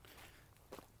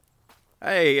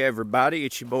Hey everybody,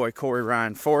 it's your boy Corey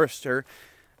Ryan Forrester.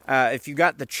 If you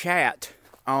got the chat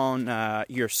on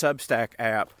your Substack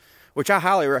app, which I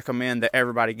highly recommend that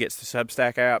everybody gets the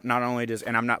Substack app, not only does,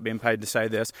 and I'm not being paid to say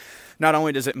this, not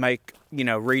only does it make,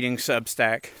 reading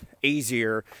Substack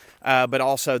easier, but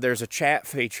also there's a chat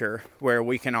feature where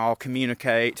we can all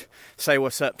communicate, say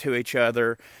what's up to each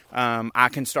other. I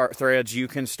can start threads, you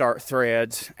can start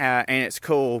threads, and it's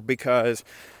cool because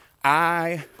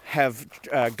I have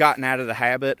gotten out of the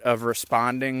habit of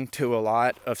responding to a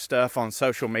lot of stuff on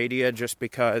social media just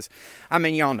because,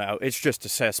 y'all know, it's just a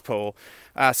cesspool.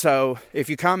 So if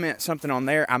you comment something on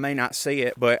there, I may not see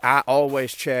it, but I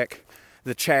always check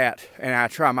the chat and I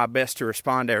try my best to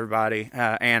respond to everybody,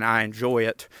 and I enjoy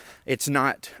it.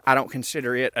 I don't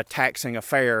consider it a taxing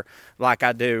affair like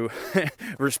I do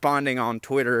responding on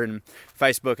Twitter and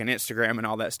Facebook and Instagram and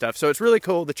all that stuff. So it's really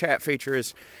cool. The chat feature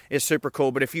is super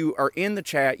cool. But if you are in the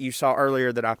chat, you saw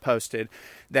earlier that I posted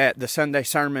that the Sunday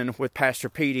sermon with Pastor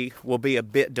Petey will be a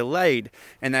bit delayed.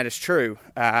 And that is true.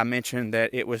 I mentioned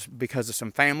that it was because of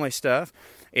some family stuff.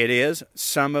 It is.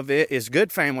 Some of it is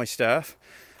good family stuff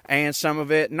and some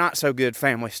of it not so good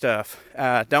family stuff.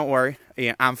 Don't worry.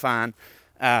 Yeah, I'm fine.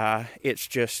 It's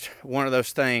just one of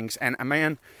those things. And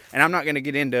man, and I'm not going to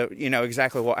get into,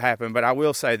 exactly what happened, but I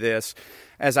will say this,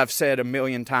 as I've said a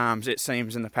million times, it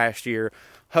seems in the past year,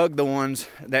 hug the ones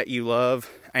that you love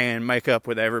and make up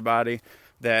with everybody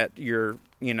that you're,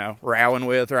 rowing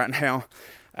with right now.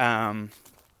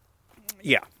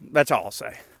 Yeah, that's all I'll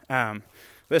say.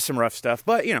 There's some rough stuff,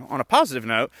 but, on a positive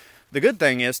note, the good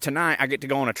thing is tonight I get to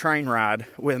go on a train ride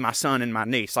with my son and my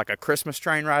niece, like a Christmas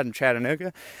train ride in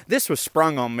Chattanooga. This was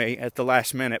sprung on me at the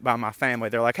last minute by my family.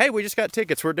 They're like, hey, we just got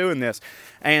tickets. We're doing this.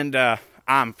 And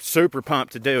I'm super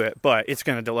pumped to do it, but it's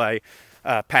going to delay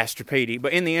Pastor Petey.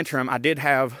 But in the interim, I did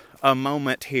have a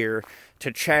moment here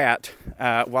to chat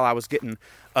while I was getting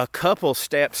a couple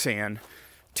steps in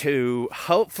to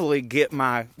hopefully get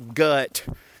my gut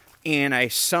in a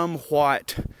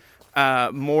somewhat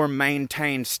more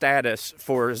maintained status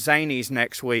for Zanies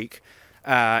next week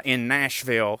in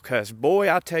Nashville, because boy,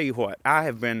 I'll tell you what, I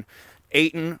have been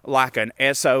eating like an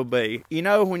SOB.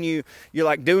 When you're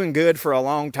like doing good for a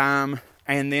long time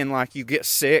and then like you get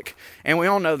sick, and we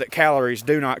all know that calories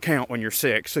do not count when you're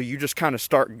sick, so you just kind of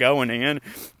start going in,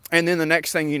 and then the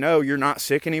next thing you know, you're not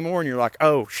sick anymore and you're like,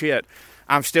 oh shit,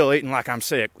 I'm still eating like I'm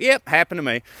sick. Yep, happened to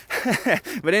me.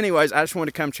 But anyways, I just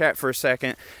wanted to come chat for a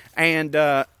second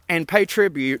and pay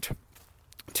tribute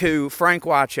to Frank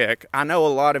Wycheck. I know a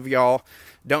lot of y'all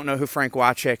don't know who Frank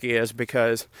Wycheck is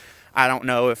because I don't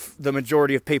know if the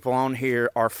majority of people on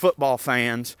here are football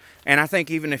fans. And I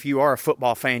think even if you are a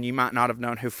football fan, you might not have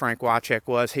known who Frank Wycheck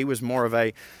was. He was more of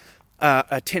a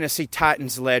Tennessee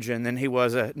Titans legend than he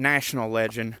was a national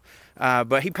legend.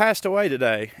 But he passed away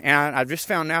today, and I just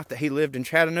found out that he lived in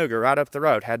Chattanooga right up the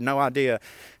road. Had no idea.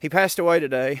 He passed away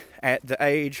today at the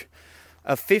age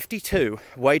of 52,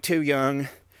 way too young.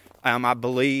 I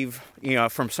believe,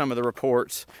 from some of the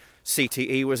reports,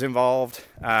 CTE was involved.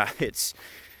 It's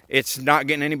not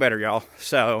getting any better, y'all.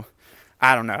 So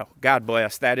I don't know. God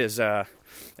bless. That's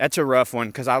a rough one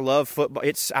because I love football.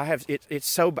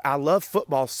 I love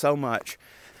football so much.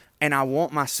 And I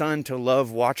want my son to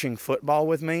love watching football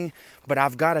with me, but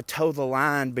I've got to toe the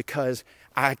line because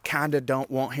I kind of don't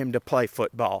want him to play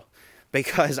football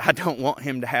because I don't want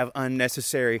him to have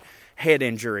unnecessary head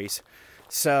injuries.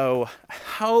 So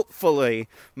hopefully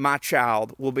my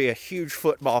child will be a huge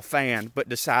football fan but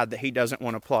decide that he doesn't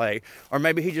want to play, or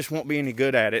maybe he just won't be any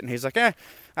good at it and he's like,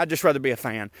 I'd just rather be a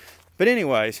fan. But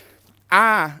anyways,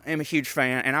 I am a huge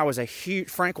fan, and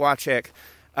Frank Wycheck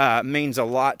means a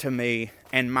lot to me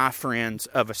and my friends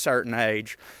of a certain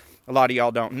age. A lot of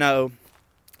y'all don't know,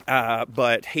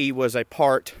 but he was a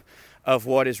part of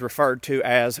what is referred to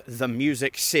as the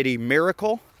Music City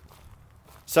Miracle.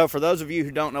 So for those of you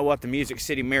who don't know what the Music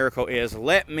City Miracle is,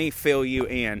 let me fill you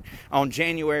in. On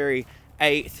January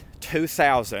 8th,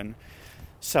 2000,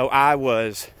 so I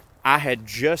was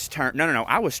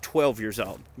 12 years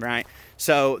old, right?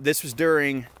 So this was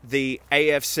during the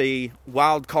AFC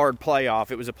wild card playoff.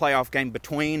 It was a playoff game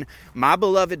between my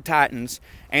beloved Titans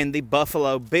and the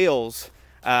Buffalo Bills.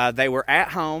 They were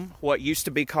at home, what used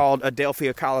to be called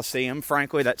Adelphia Coliseum.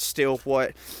 Frankly, that's still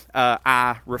what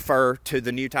I refer to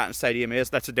the new Titan Stadium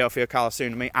is. That's Adelphia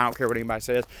Coliseum to me. I don't care what anybody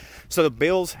says. So the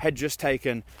Bills had just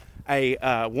taken a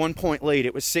 1-point lead.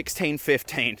 It was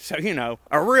 16-15. So,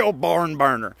 a real barn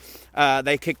burner.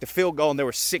 They kicked the field goal and there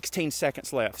were 16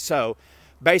 seconds left. So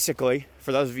basically,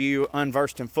 for those of you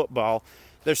unversed in football,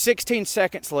 there's 16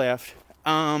 seconds left.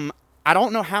 I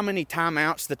don't know how many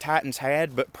timeouts the Titans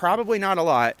had, but probably not a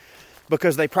lot.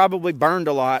 because they probably burned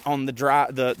a lot on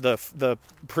the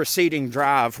preceding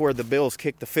drive where the Bills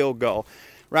kicked the field goal,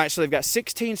 right? So they've got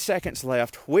 16 seconds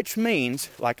left, which means,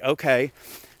 like, okay,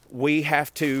 we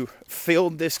have to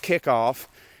field this kickoff,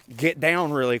 get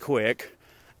down really quick,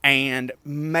 and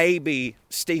maybe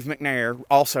Steve McNair,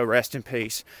 also rest in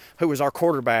peace, who was our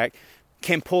quarterback,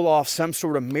 can pull off some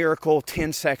sort of miracle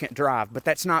 10-second drive. But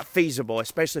that's not feasible,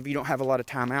 especially if you don't have a lot of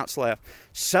timeouts left.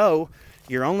 So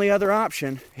your only other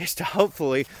option is to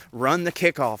hopefully run the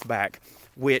kickoff back,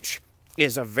 which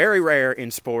is a very rare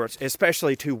in sports,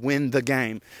 especially to win the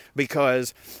game,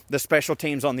 because the special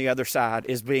teams on the other side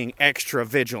is being extra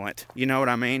vigilant. You know what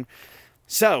I mean?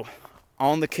 So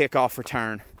on the kickoff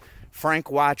return, Frank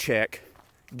Wycheck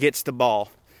gets the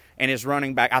ball and is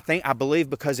running back. I believe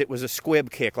because it was a squib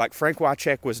kick. Like, Frank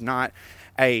Wycheck was not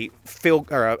a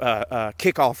field or a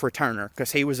kickoff returner,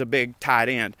 because he was a big tight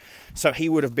end. So he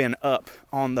would have been up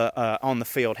on the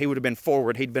field. He would have been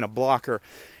forward. He'd been a blocker,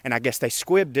 and I guess they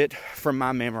squibbed it from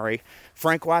my memory.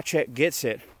 Frank Wycheck gets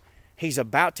it. He's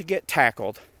about to get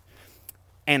tackled,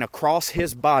 and across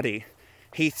his body,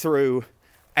 he threw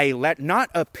not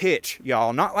a pitch,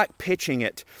 y'all, not like pitching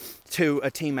it to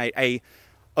a teammate,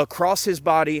 across his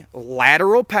body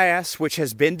lateral pass, which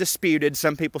has been disputed.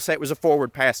 Some people say it was a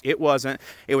forward pass. It wasn't.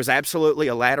 It was absolutely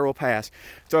a lateral pass.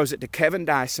 Throws it to Kevin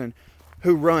Dyson,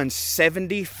 who runs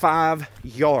 75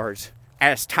 yards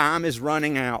as time is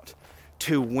running out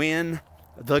to win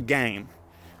the game,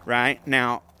 right?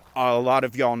 Now, a lot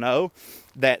of y'all know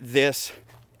that this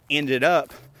ended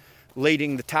up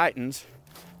leading the Titans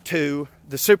to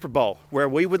the Super Bowl, where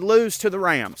we would lose to the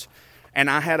Rams. And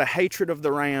I had a hatred of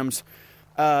the Rams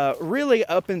really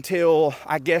up until,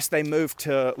 I guess, they moved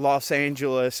to Los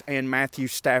Angeles and Matthew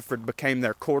Stafford became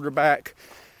their quarterback.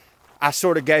 I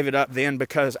sort of gave it up then,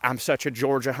 because I'm such a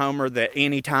Georgia homer that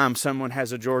anytime someone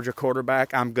has a Georgia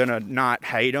quarterback, I'm going to not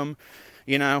hate them.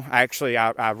 You know, actually,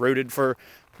 I rooted for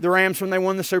the Rams when they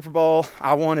won the Super Bowl.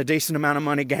 I won a decent amount of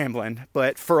money gambling.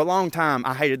 But for a long time,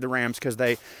 I hated the Rams because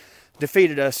they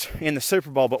defeated us in the Super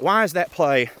Bowl. But why did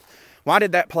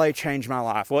that play change my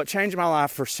life? Well, it changed my life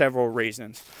for several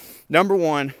reasons. Number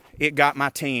one, it got my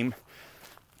team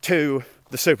to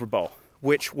the Super Bowl,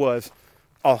 which was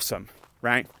awesome,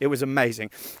 right? It was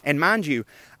amazing. And mind you,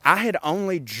 I had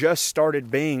only just started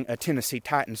being a Tennessee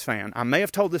Titans fan. I may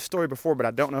have told this story before, but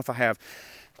I don't know if I have.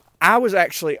 I was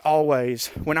actually always,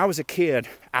 when I was a kid,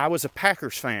 I was a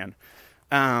Packers fan.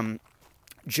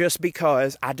 Just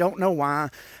because, I don't know why,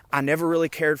 I never really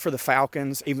cared for the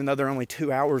Falcons, even though they're only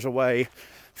 2 hours away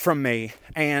from me.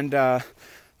 And the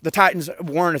Titans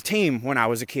weren't a team when I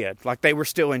was a kid. Like, they were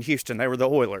still in Houston. They were the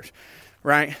Oilers,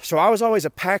 right? So I was always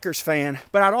a Packers fan,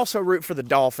 but I'd also root for the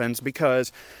Dolphins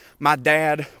because my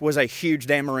dad was a huge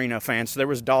Dan Marino fan, so there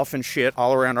was Dolphin shit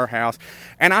all around our house.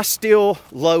 And I still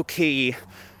low-key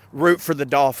root for the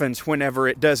Dolphins whenever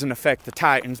it doesn't affect the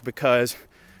Titans because,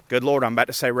 good Lord, I'm about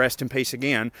to say rest in peace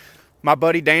again. My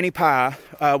buddy Danny Pye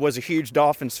was a huge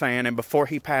Dolphins fan, and before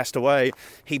he passed away,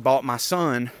 he bought my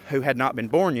son, who had not been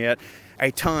born yet,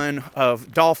 a ton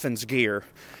of Dolphins gear.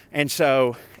 And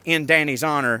so, in Danny's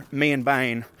honor, me and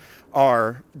Bane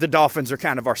the Dolphins are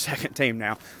kind of our second team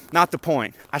now. Not the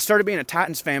point. I started being a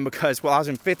Titans fan because while I was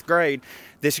in 5th grade,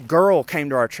 this girl came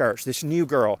to our church, this new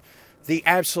girl. The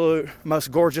absolute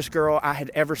most gorgeous girl I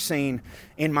had ever seen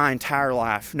in my entire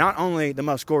life. Not only the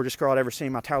most gorgeous girl I'd ever seen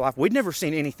in my entire life, we'd never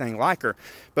seen anything like her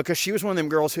because she was one of them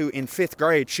girls who in 5th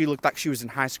grade, she looked like she was in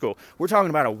high school. We're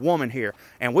talking about a woman here,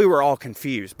 and we were all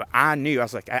confused, but I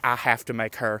was like, I have to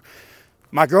make her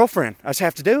my girlfriend. I just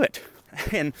have to do it.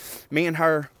 And me and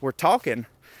her were talking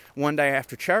one day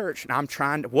after church, and I'm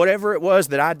trying to, whatever it was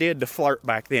that I did to flirt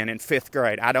back then in 5th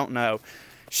grade, I don't know.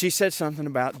 She said something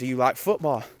about, do you like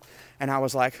football? And I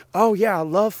was like, oh, yeah, I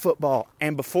love football.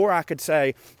 And before I could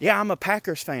say, yeah, I'm a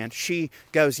Packers fan, she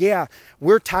goes, yeah,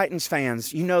 we're Titans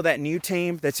fans. You know that new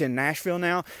team that's in Nashville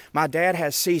now? My dad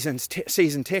has season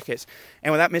tickets.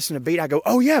 And without missing a beat, I go,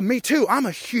 oh, yeah, me too. I'm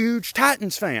a huge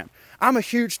Titans fan.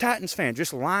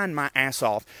 Just lying my ass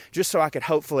off just so I could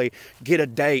hopefully get a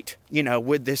date,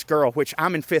 with this girl, which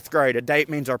I'm in 5th grade. A date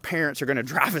means our parents are going to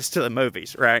drive us to the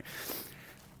movies, right?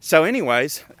 So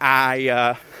anyways,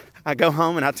 I go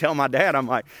home and I tell my dad, I'm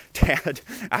like, Dad,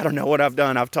 I don't know what I've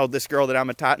done. I've told this girl that I'm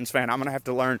a Titans fan. I'm going to have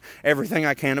to learn everything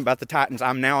I can about the Titans.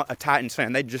 I'm now a Titans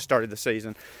fan. They just started the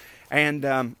season.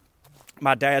 And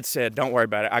my dad said, don't worry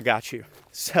about it. I got you.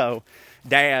 So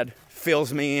Dad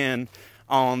fills me in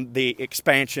on the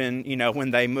expansion,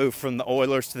 when they moved from the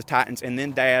Oilers to the Titans. And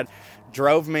then Dad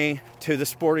drove me to the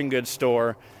sporting goods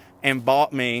store and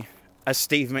bought me a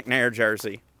Steve McNair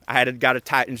jersey. I had got a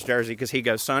Titans jersey because he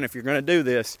goes, son, if you're going to do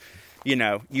this,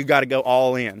 you got to go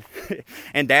all in.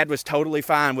 And Dad was totally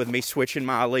fine with me switching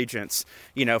my allegiance,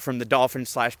 from the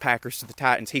Dolphins/Packers to the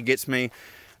Titans. He gets me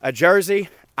a jersey.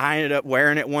 I ended up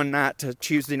wearing it one night to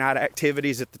Tuesday night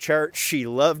activities at the church. She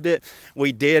loved it.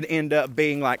 We did end up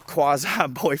being like quasi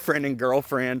boyfriend and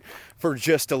girlfriend for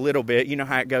just a little bit. You know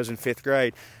how it goes in 5th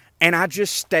grade. And I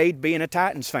just stayed being a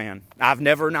Titans fan. I've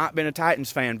never not been a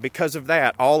Titans fan because of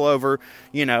that, all over,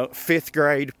 5th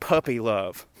grade puppy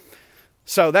love.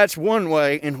 So that's one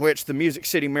way in which the Music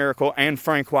City Miracle and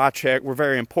Frank Wycheck were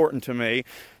very important to me.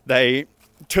 They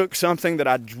took something that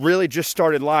I really just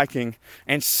started liking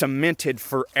and cemented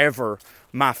forever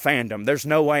my fandom. There's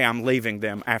no way I'm leaving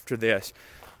them after this.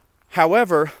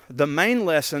 However, the main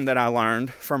lesson that I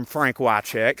learned from Frank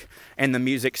Wycheck and the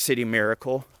Music City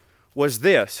Miracle was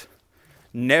this: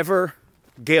 never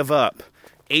give up,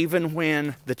 even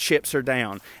when the chips are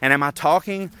down. And am I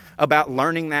talking about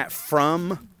learning that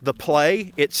from the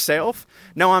play itself?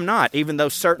 No, I'm not, even though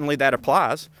certainly that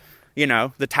applies.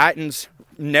 The Titans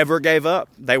never gave up.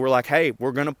 They were like, hey,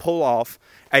 we're going to pull off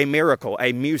a miracle,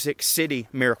 a Music City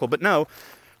miracle. But no,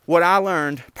 what I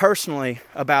learned personally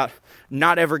about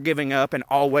not ever giving up and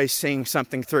always seeing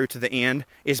something through to the end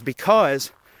is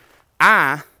because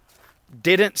I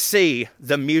didn't see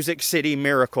the Music City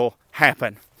miracle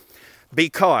happen.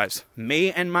 Because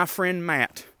me and my friend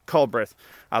Matt Culbreth,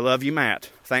 I love you, Matt.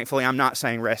 Thankfully, I'm not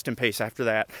saying rest in peace after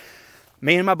that.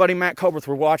 Me and my buddy Matt Culbreth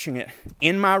were watching it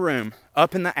in my room,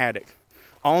 up in the attic,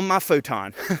 on my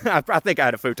futon. I think I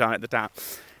had a futon at the time.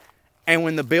 And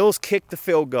when the Bills kicked the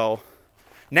field goal,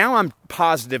 now I'm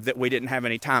positive that we didn't have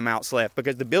any timeouts left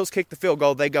because the Bills kicked the field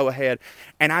goal, they go ahead,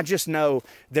 and I just know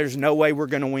there's no way we're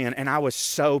going to win, and I was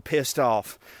so pissed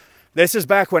off. This is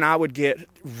back when I would get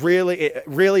really,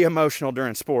 really emotional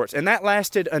during sports, and that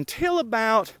lasted until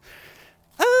about,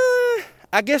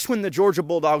 I guess when the Georgia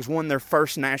Bulldogs won their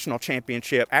first national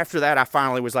championship. After that, I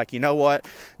finally was like, you know what?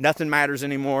 Nothing matters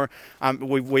anymore.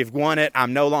 We've won it.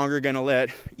 I'm no longer going to let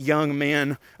young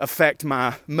men affect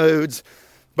my moods.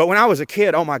 But when I was a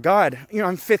kid, oh my God, in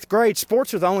 5th grade,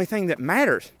 sports are the only thing that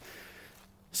matters.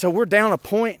 So we're down a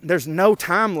point. There's no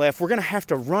time left. We're going to have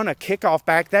to run a kickoff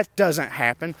back. That doesn't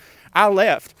happen. I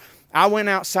left. I went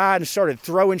outside and started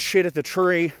throwing shit at the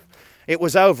tree. It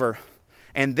was over.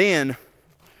 And then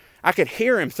I could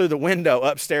hear him through the window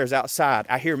upstairs outside.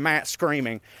 I hear Matt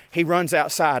screaming. He runs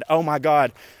outside. Oh my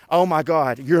God,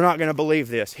 you're not going to believe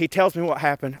this. He tells me what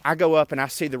happened. I go up and I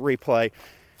see the replay.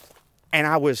 And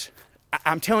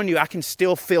I'm telling you, I can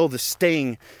still feel the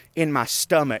sting in my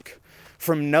stomach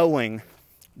from knowing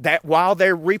that while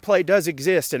their replay does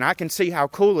exist and I can see how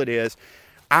cool it is,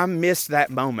 I missed that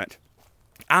moment.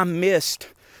 I missed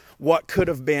what could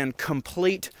have been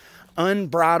complete,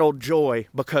 unbridled joy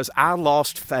because I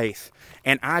lost faith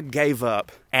and I gave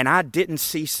up and I didn't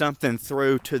see something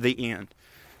through to the end.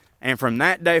 And from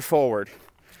that day forward,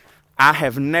 I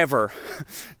have never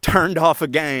turned off a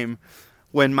game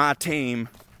when my team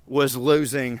was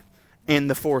losing in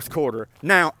the 4th quarter.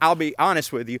 Now, I'll be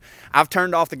honest with you. I've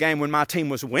turned off the game when my team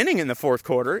was winning in the 4th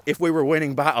quarter. If we were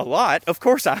winning by a lot, of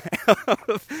course I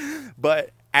have. But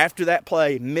after that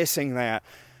play, missing that,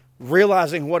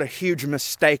 realizing what a huge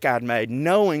mistake I'd made,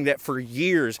 knowing that for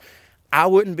years I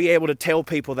wouldn't be able to tell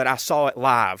people that I saw it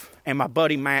live, and my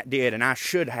buddy Matt did, and I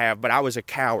should have, but I was a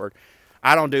coward.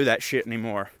 I don't do that shit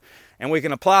anymore. And we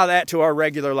can apply that to our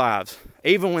regular lives.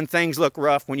 Even when things look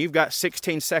rough, when you've got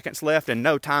 16 seconds left and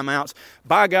no timeouts,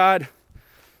 by God,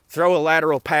 throw a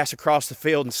lateral pass across the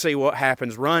field and see what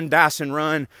happens. Run, dice, and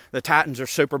run. The Titans are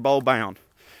Super Bowl bound.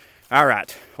 All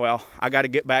right, well, I got to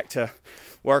get back to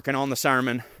working on the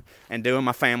sermon and doing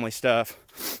my family stuff.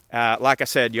 Like I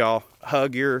said, y'all,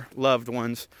 hug your loved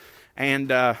ones. And,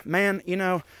 man,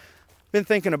 been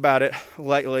thinking about it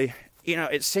lately.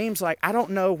 It seems like, I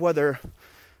don't know whether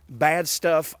bad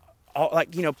stuff, I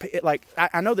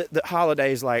know that the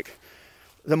holidays, like,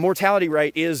 the mortality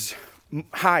rate is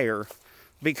higher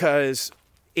because,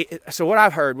 so what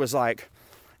I've heard was, like,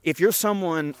 if you're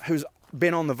someone who's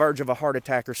been on the verge of a heart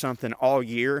attack or something all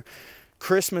year,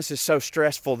 Christmas is so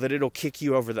stressful that it'll kick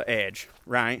you over the edge,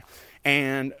 right?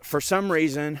 And for some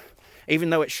reason, even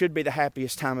though it should be the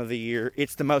happiest time of the year,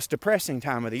 it's the most depressing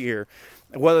time of the year.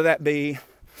 Whether that be,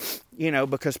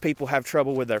 because people have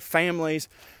trouble with their families,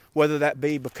 whether that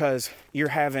be because you're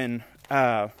having,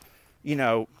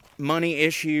 money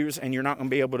issues and you're not going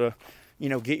to be able to,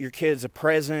 get your kids a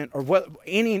present, or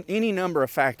any number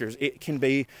of factors. It can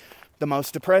be the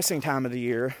most depressing time of the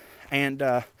year. And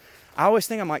I always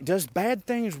think, I'm like, does bad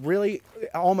things really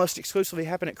almost exclusively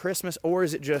happen at Christmas? Or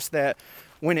is it just that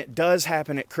when it does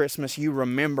happen at Christmas, you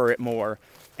remember it more,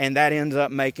 and that ends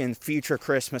up making future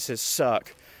Christmases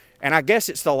suck? And I guess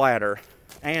it's the latter.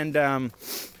 And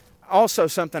also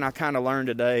something I kind of learned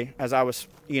today as I was,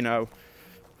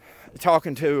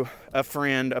 talking to a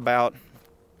friend about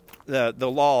the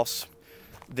loss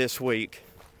this week,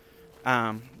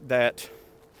 that,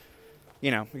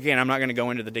 again, I'm not going to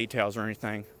go into the details or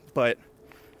anything, but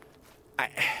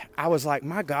I was like,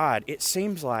 my God, it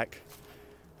seems like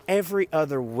every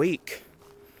other week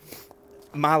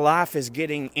my life is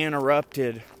getting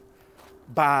interrupted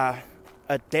by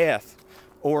a death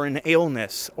or an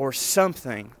illness or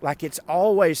something. Like, it's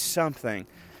always something.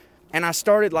 And I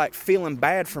started feeling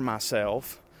bad for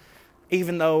myself,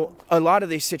 even though a lot of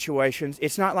these situations,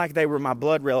 it's not like they were my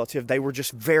blood relative. They were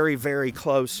just very, very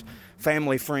close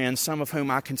family friends, some of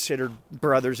whom I considered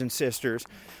brothers and sisters.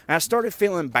 And I started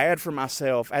feeling bad for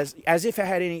myself as if it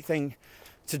had anything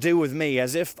to do with me,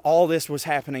 as if all this was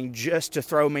happening just to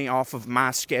throw me off of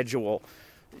my schedule,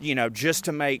 just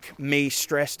to make me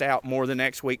stressed out more the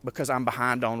next week because I'm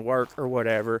behind on work or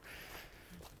whatever.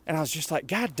 And I was just like,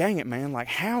 God dang it, man.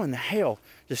 How in the hell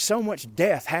does so much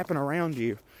death happen around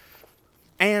you?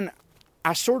 And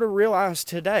I sort of realized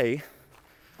today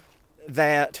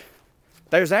that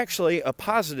there's actually a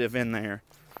positive in there,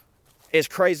 as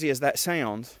crazy as that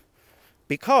sounds,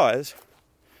 because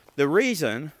the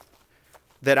reason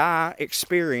that I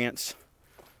experience,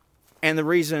 and the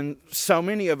reason so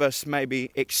many of us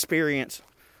maybe experience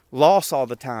loss all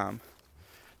the time,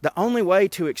 the only way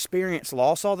to experience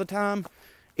loss all the time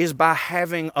is by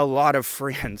having a lot of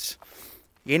friends.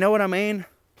 You know what I mean?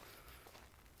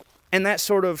 And that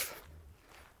sort of,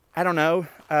 I don't know,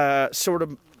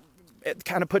 it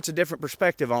kind of puts a different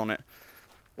perspective on it.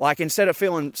 Instead of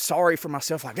feeling sorry for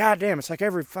myself, God damn, it's like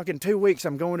every fucking 2 weeks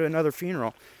I'm going to another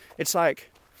funeral. It's like,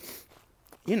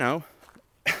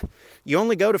 you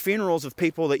only go to funerals of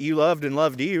people that you loved and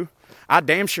loved you. I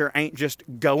damn sure ain't just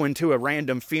going to a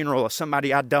random funeral of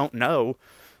somebody I don't know.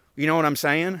 You know what I'm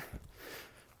saying?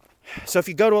 So if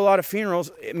you go to a lot of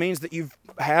funerals, it means that you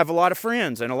have a lot of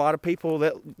friends and a lot of people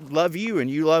that love you and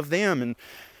you love them. And,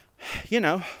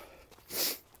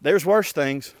 there's worse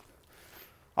things.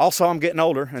 Also, I'm getting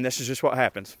older, and this is just what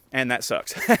happens. And that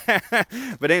sucks.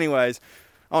 But anyways,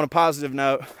 on a positive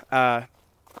note,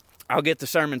 I'll get the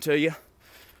sermon to you.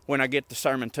 When I get the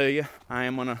sermon to you, I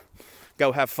am going to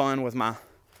go have fun with my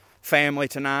family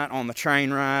tonight on the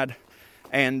train ride.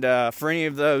 And for any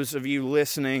of those of you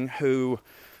listening who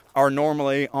are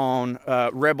normally on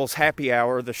Rebels Happy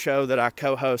Hour, the show that I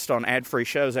co-host on ad-free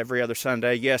shows every other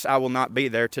Sunday, yes, I will not be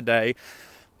there today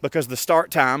because the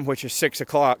start time, which is 6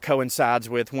 o'clock, coincides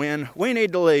with when we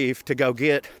need to leave to go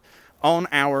get on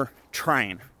our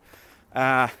train.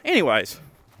 Anyways,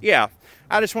 yeah,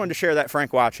 I just wanted to share that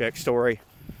Frank Wycheck story.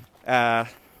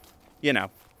 Rest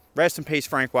in peace,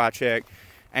 Frank Wycheck.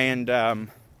 And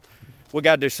we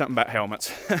got to do something about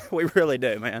helmets. We really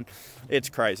do, man. It's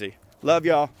crazy. Love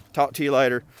y'all. Talk to you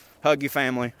later. Hug your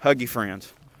family. Hug your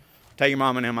friends. Tell your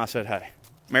mom and them I said hey.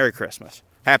 Merry Christmas.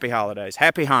 Happy holidays.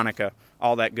 Happy Hanukkah.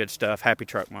 All that good stuff. Happy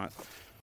Truck Month.